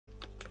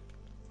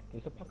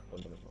There's a pack of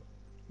punch on this one.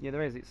 Yeah,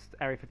 there is. It's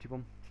Area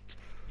 51.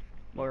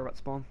 Where we're at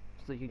spawn.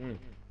 So you can...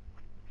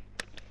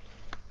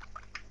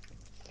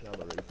 Now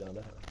the roof's down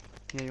there.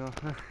 Yeah, you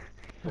are.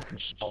 Fucking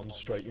spawn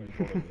straight in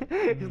front of me.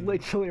 It's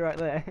literally right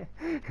there.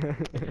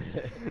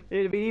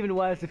 It'd be even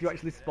worse if you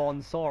actually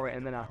spawned, saw it,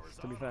 and then asked,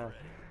 to be fair.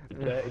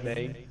 The dirty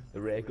main,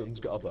 the ray gun's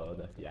got a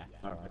burner. Yeah,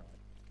 alright.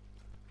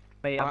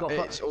 Mate, I've got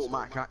it's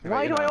automatic activate.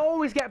 Why do I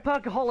always get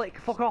perkaholic?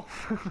 Fuck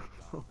off!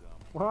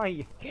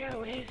 Why? Get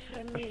away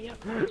from me, you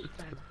bastard!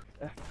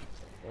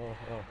 Oh,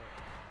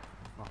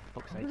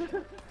 fuck's sake.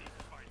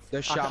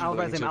 They're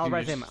shambling. I'll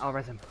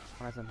res him.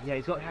 Yeah,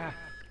 he's got...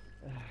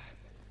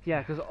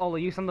 Yeah, because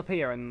Ollie, you stand up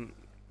here and...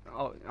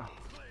 Oh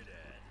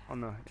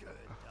no.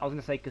 I was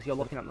gonna say because you're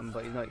looking at them,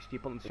 but you know, you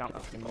put them to shout.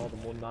 more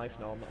than one knife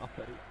now, I'm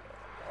happy.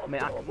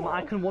 Mate,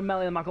 I can one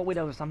melee them, I've got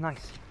widows, I'm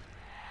nice.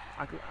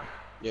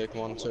 Yeah,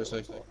 come on,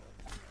 seriously.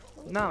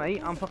 No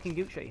mate, I'm fucking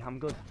Gucci, I'm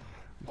good.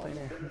 I'm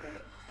saying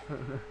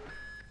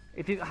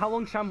here. How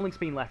long's Shambling's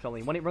been left,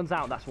 Ollie? When it runs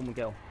out, that's when we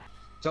go.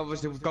 So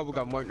obviously the gobble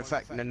gun won't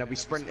affect, and then they'll be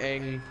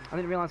sprinting. I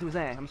didn't realise it was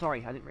there, I'm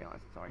sorry, I didn't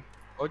realise, sorry.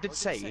 Oh, I did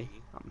say.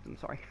 I'm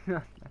sorry,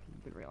 I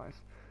didn't realise.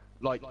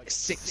 Like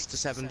 6 to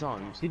 7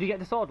 times. Did you get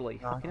disorderly?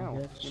 Fucking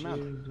hell, you're mad.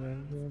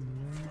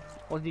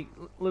 What did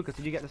you... Lucas,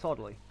 did you get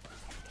disorderly?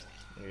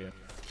 Yeah.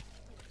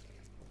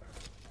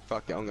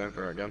 Fuck it, I'm going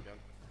for it again.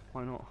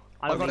 Why not?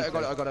 I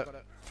got it.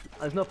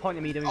 There's no point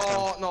in me doing so.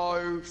 Oh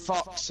no,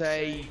 fuck's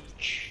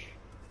sake.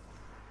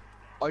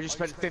 I just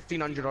spent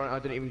 1500 on it, I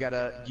didn't even get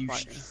a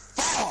use.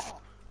 Fuck!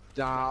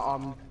 Nah,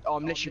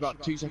 I'm literally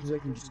about 2 seconds away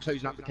from just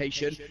closing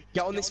application.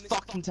 Get on this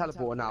fucking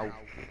teleporter now.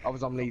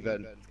 I'm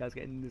leaving. This guy's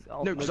getting this.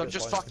 No, because I've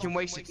just fucking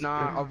wasted.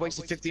 Nah, I've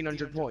wasted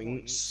 1500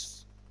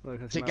 points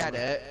to get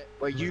it.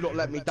 Where you lot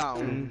let me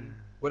down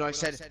when I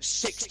said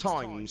 6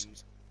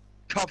 times,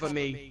 cover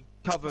me,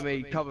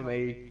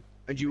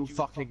 and you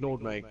fucking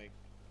ignored me.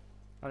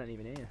 I don't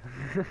even hear.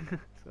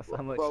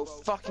 Well,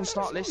 fucking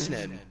start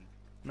listening.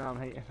 No, I'm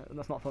hating.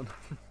 That's not fun.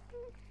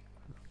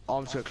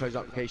 I'm just gonna close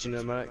application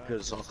in a minute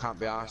because I can't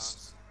be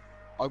asked.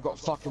 I've got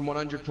fucking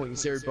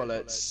 100.0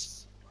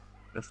 bullets.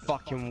 A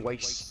fucking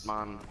waste,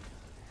 man.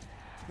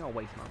 Not a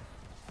waste, man.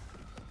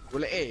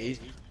 Well, it is.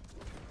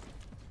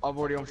 I'm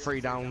already on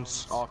 3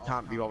 downs. Oh, I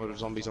can't be bothered with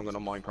zombies. I'm going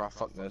to Minecraft.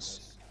 Fuck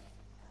this.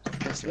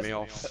 Pissing me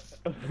off.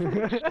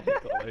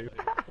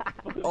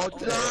 Oh,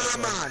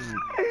 damn, man!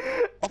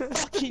 I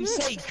fucking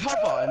say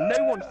cover and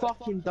no one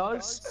fucking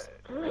does.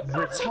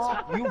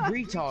 Retard, you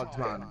retards,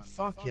 man.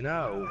 Fucking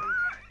hell.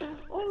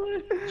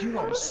 You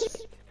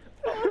guys.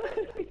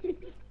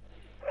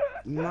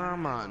 Nah,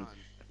 man.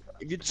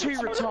 If you're too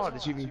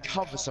retarded to even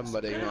cover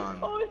somebody,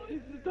 man.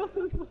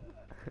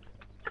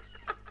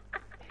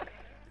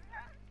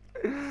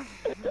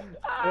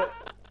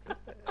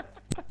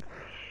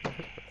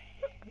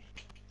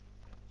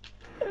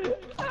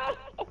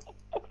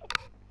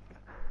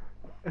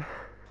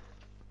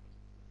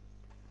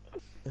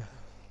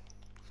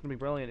 It's gonna be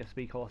brilliant if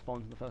Speaker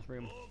spawns in the first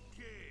room.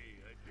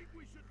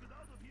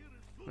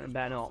 It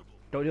better not.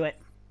 Don't do it.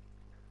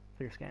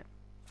 So you're scared.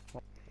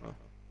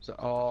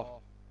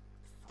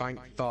 Thank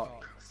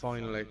fuck.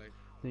 Finally.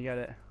 You get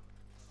it.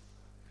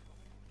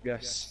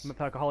 Yes. I'm a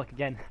perkaholic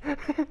again.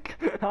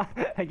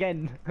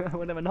 Again.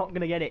 We're never not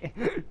gonna get it.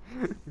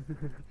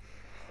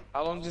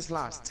 How long does this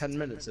last? 10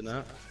 minutes, isn't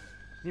it?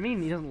 You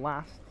mean he doesn't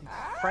last?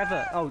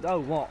 Forever. Oh,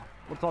 what?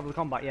 What's all the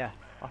combat? Yeah.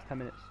 Last 10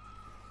 minutes.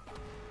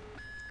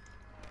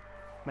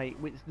 Mate,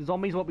 the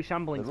zombies won't be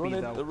shambling speed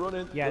though. They're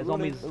running. Yeah,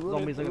 zombies are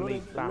gonna be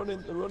fast.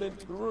 They're running.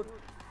 Oh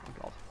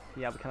god.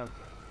 Yeah, we kind of.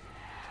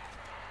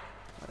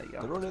 There you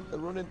go.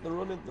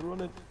 They're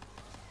running.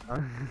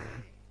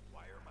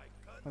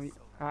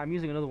 I'm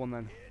using another one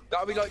then.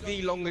 That'll be like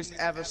the longest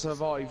ever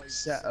survived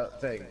setup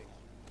thing.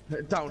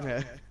 Down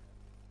here.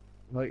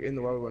 Like in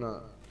the world, we're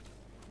not.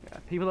 Yeah,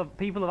 people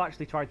have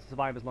actually tried to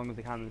survive as long as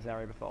they can in this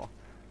area before.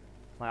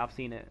 Like I've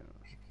seen it.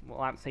 Well,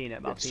 I haven't seen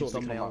it, but I've seen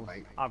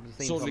thumbnails. I've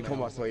seen Swordly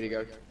combat's the way to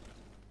go.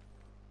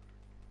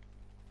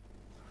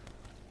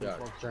 Yeah.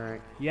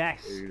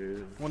 Yes.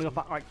 I want to go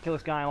back, right, kill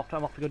this guy.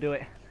 I'm off to go do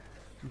it.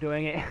 I'm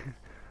doing it.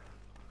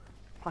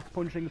 Pack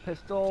punching the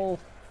pistol.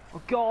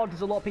 Oh god,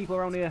 there's a lot of people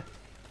around here.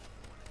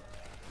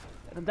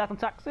 Death and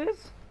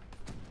taxes.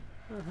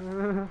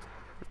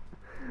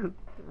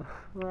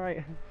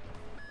 Right.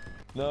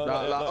 No,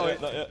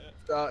 not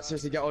yet.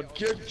 Seriously, get on.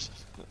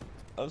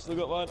 I've still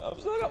got mine. I'm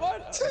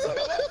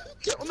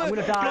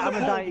gonna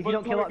die. If you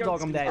don't kill that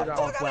dog, I'm dead.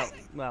 Oh,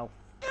 well.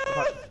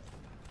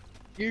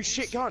 You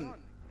shit cunt.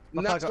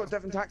 Nat's got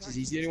death and taxes.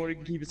 He's the only one who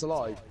can keep us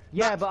alive.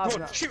 Yeah,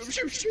 but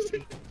shoot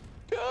him.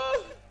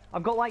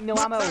 I've got like no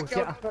ammo.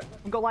 Yeah,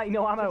 I've got like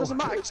no ammo. Doesn't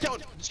matter. Just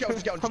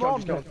get on. Come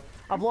on.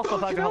 I've lost my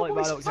alcoholic,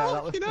 but I don't care.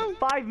 That was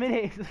 5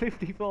 minutes,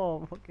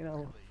 54. Fucking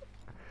hell.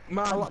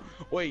 Man,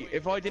 wait.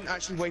 If I didn't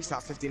actually waste that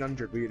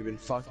 1500, we would have been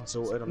fucking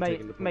sorted.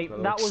 Mate,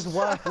 that was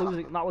worth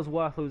losing. That was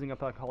worth losing a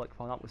perkaholic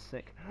for. That was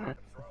sick.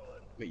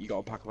 Mate, you got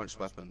a pack a punch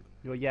weapon.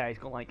 Well, yeah, he's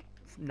got like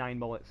 9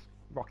 bullets,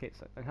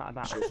 rockets, and that.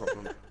 That's your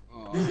problem.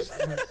 Oh,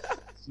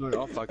 it's not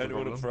your fucking problem. I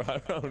don't want to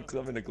fry around because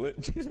I'm in a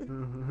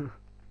glitch.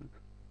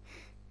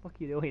 What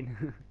are you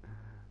doing?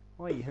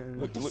 What are you?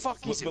 What the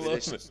fuck is it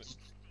with this?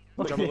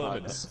 Look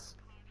Mooments.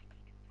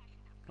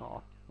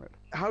 Oh, rip.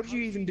 How do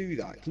you even do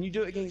that? Can you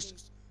do it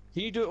against?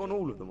 Can you do it on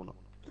all of them or not?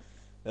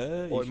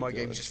 Or my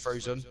game's just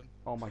frozen?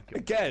 Oh my god.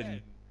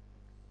 Again.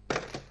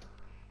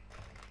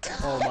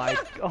 Oh my.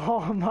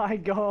 Oh my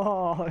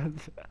god.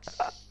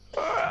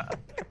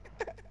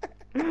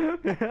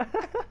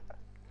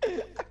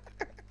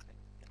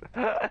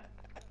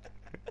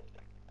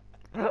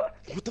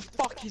 What the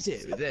fuck is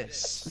it with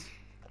this?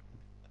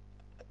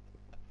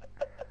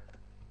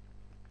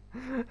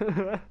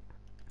 Oh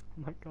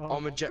my god.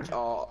 I'm a jet.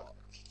 Oh,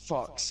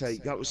 fuck's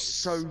sake! That was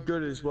so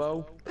good as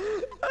well.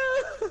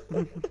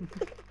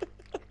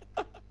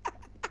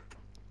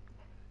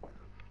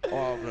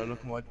 Oh, I'm gonna look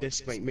at my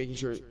disc, mate, making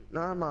sure.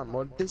 Nah, man,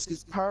 my disc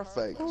is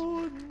perfect.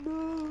 Oh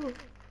no.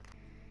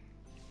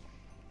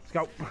 Let's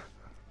go.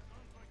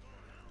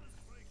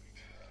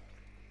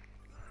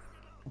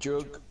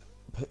 Jug.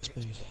 Pit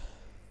speed.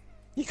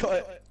 You got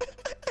it.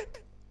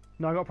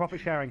 No, I got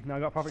profit sharing. No, I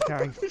got profit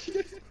sharing.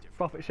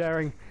 Profit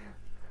sharing.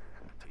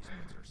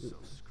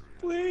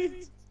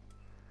 Please.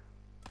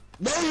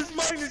 No, it's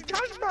mine. It's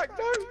cashback.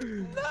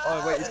 No.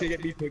 Oh wait, it's gonna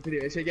get me points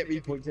anyway. It's gonna get me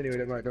points anyway.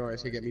 Don't worry.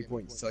 It's gonna get me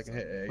points so I can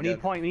hit it. We need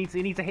point. We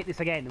need to hit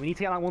this again. We need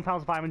to get like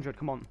 1,500.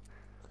 Come on.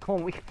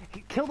 Come on.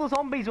 Kill the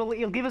zombies.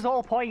 He'll give us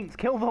all points.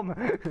 Kill them.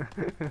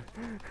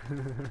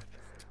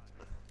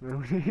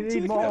 We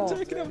need more.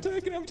 I'm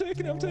taking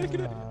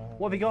it.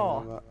 What have we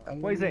got?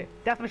 What is it?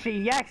 Death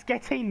machine. Yes.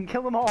 Get in.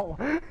 Kill them all.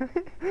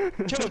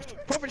 Kill him.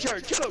 Profit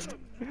sharing. Kill him.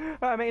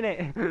 Right, I'm in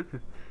it.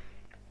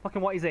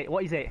 Fucking what is it?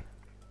 What is it?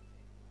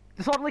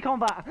 Disorderly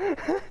combat!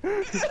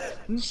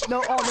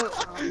 No,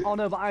 oh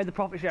no, but I had the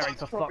profit sharing,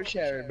 so fuck. Profit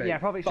sharing, mate. Yeah,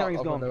 profit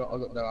sharing's gone. I've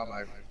got no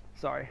ammo.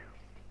 Sorry.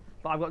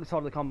 But I've got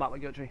disorderly combat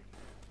with Guthrie.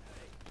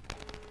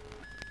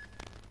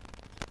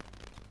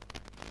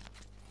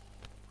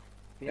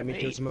 Let me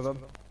kill some of them.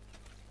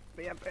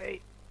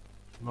 BMP!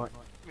 Right.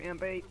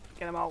 BMP!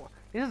 Get them out.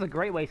 This is a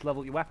great way to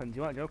level your weapons,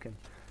 you weren't joking.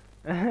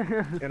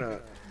 You know.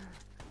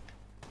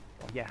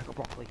 Oh, yeah, I got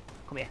broccoli.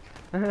 Come here.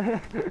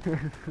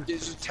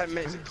 It's just 10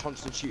 minutes of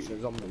constant shooting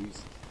at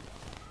zombies.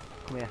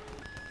 Come here.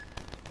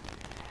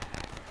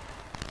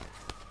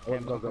 Oh,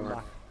 I'm going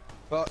back.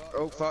 Fuck,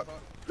 oh fuck.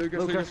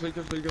 Lucas.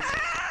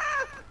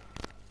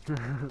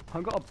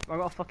 I've got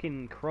a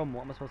fucking crumb,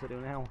 what am I supposed to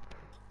do now?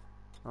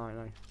 Alright,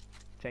 nice.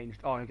 Changed.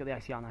 Oh, I got the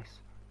ICR, nice.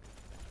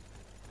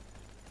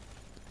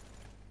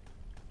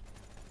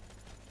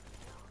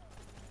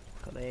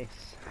 Got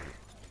this.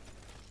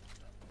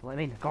 Let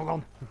him in. Go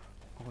on.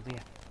 Oh dear.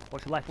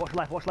 Watch the left, watch the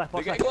left, watch the left,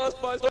 watch the They're left. getting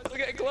close, boys. They're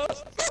getting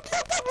close.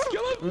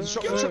 Kill him.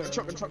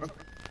 Shotgun.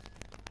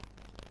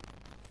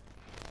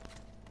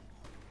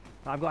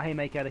 I've got a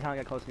haymaker, they can't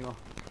get close anymore.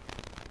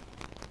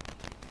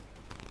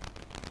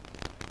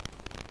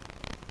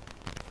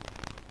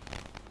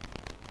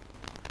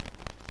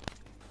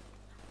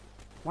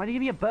 Why do you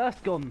give me a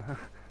burst gun?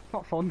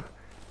 Not fun.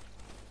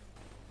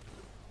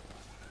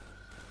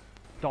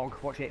 Dog,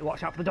 watch it,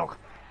 watch out for the dog.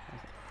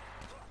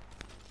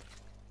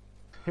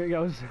 Here it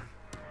goes.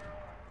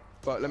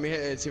 Fuck, let me hit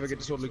it and see if I get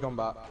disorderly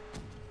combat.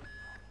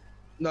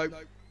 Nope.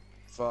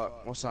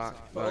 Fuck, what's that?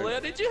 No.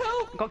 Well, did you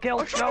help? Got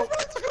killed, no!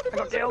 I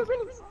got killed!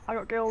 I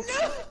got killed!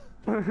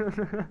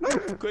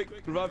 Quick,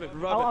 revive it.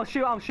 I'll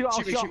shoot. I'm just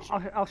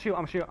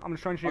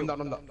trying to shoot. I'm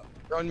done.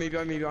 Behind me.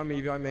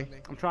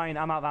 I'm trying,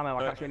 I'm out of ammo,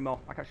 I can't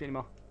shoot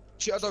anymore.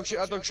 Shoot a dog. Shoot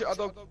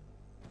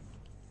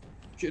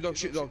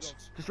dogs.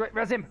 Just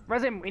res him,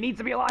 we need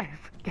to be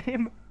alive! Get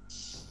him!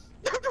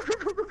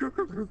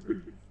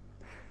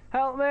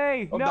 Help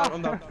me! I'm no!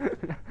 down.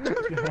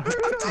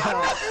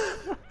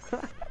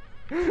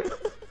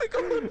 I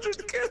got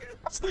 100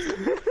 kills.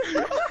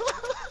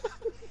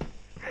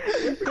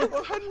 Got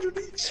 100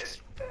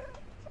 each.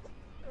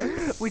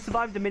 We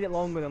survived a minute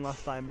longer than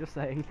last time, just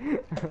saying.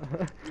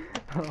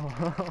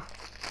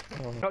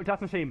 Oh, death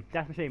machine.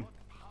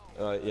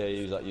 Alright, yeah,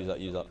 use that.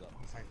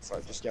 Thanks,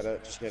 just get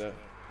it.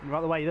 You're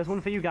out the way, there's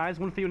one for you guys,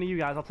 one for you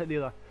guys, I'll take the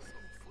other.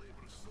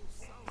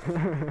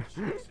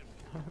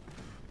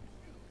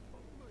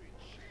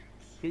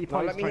 Get your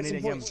points, Let me hit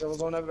some points,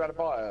 otherwise I'll never be able to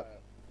buy it.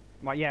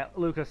 Right, yeah,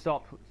 Lucas,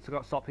 stop. So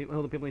got to stop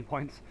other people in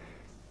points.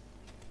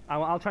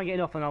 I'll try and get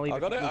enough and I'll leave I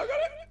got it.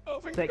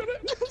 Oh, I think I got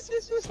it.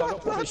 I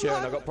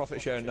got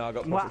profit sharing. I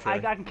can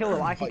kill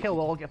them, I'll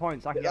get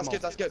points. I can get them all.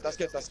 That's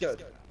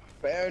good.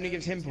 But it only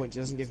gives him points, it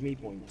doesn't give me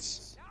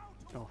points.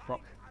 Oh,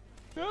 fuck.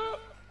 No.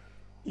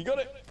 You got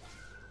it.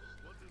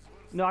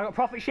 No, I got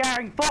profit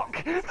sharing,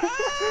 fuck!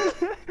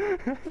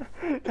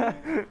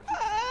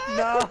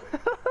 No!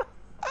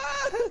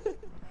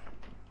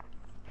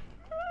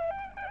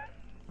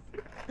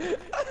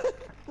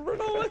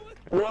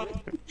 Run.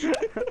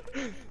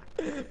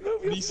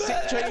 These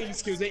sick training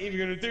skills ain't even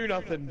gonna do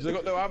nothing, because I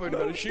got no ammo to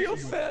go shoot your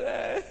fat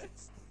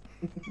ass.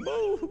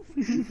 Move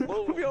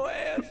your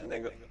ass,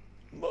 nigga.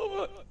 Move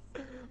it.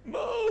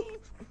 Move.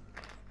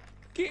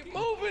 Keep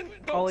moving.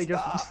 Don't Ollie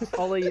stop.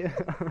 Ollie.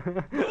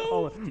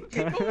 Move.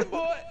 Keep moving,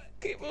 boy.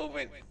 Keep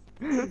moving.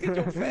 Get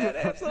your fat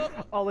ass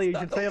up. Ollie, you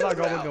should say about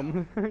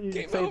gum.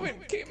 Keep moving,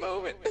 keep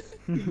moving.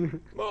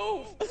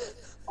 Move.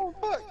 Oh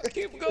fuck!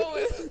 Keep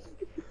going.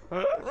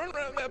 Run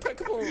around that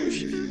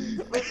peck-a-poosh.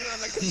 Run around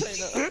that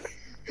container.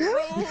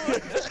 Run.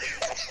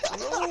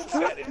 Run,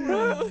 fatty,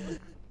 run.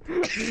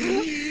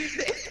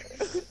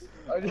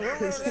 I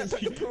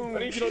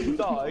need you to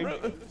die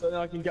so then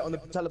I can get on the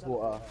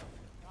teleporter.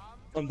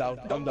 I'm down,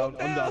 I'm down,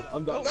 I'm down,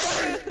 I'm down.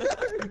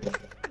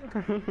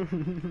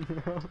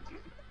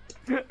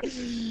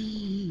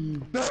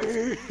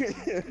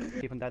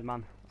 Keep him dead,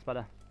 man. That's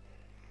better.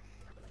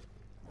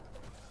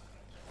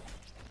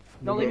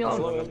 Don't leave me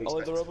alone. I'll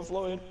leave the rubber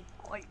flowing.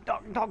 Wait,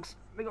 dogs.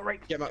 They got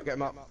raped. Get him up, get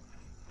him up.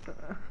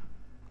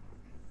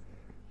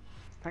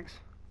 Thanks.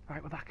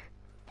 Alright, we're back.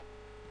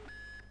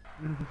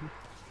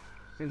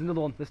 There's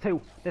another one. There's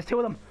two. There's two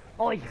of them.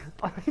 Ollie.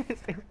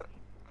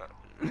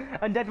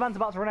 And Dead Man's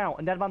about to run out.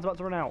 And Dead Man's about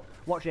to run out.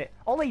 Watch it.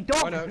 Ollie,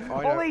 dog! I know.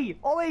 Ollie!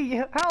 Ollie!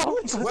 Help!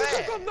 There's a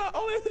dog on that.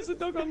 Ollie, there's a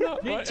dog on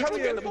that. You Right, tell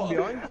me everyone get the bottom.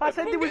 behind. I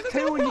said there was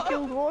two and you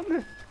killed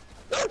one.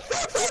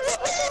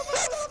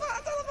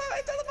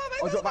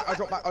 I dropped back, I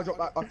dropped back, I dropped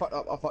back. I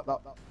fucked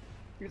up.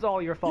 It's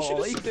all your fault, You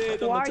Ollie. should've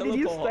stayed on Why the did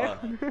you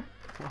teleporter. stay?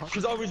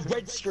 Because I was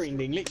red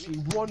screening literally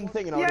one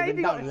thing and I Yeah, would have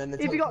been down and then the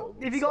teleporter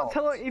if you got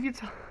stops. if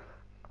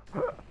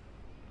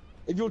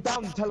If you're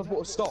down, the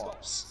teleporter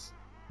stops.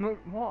 No,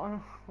 what?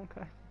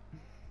 Okay.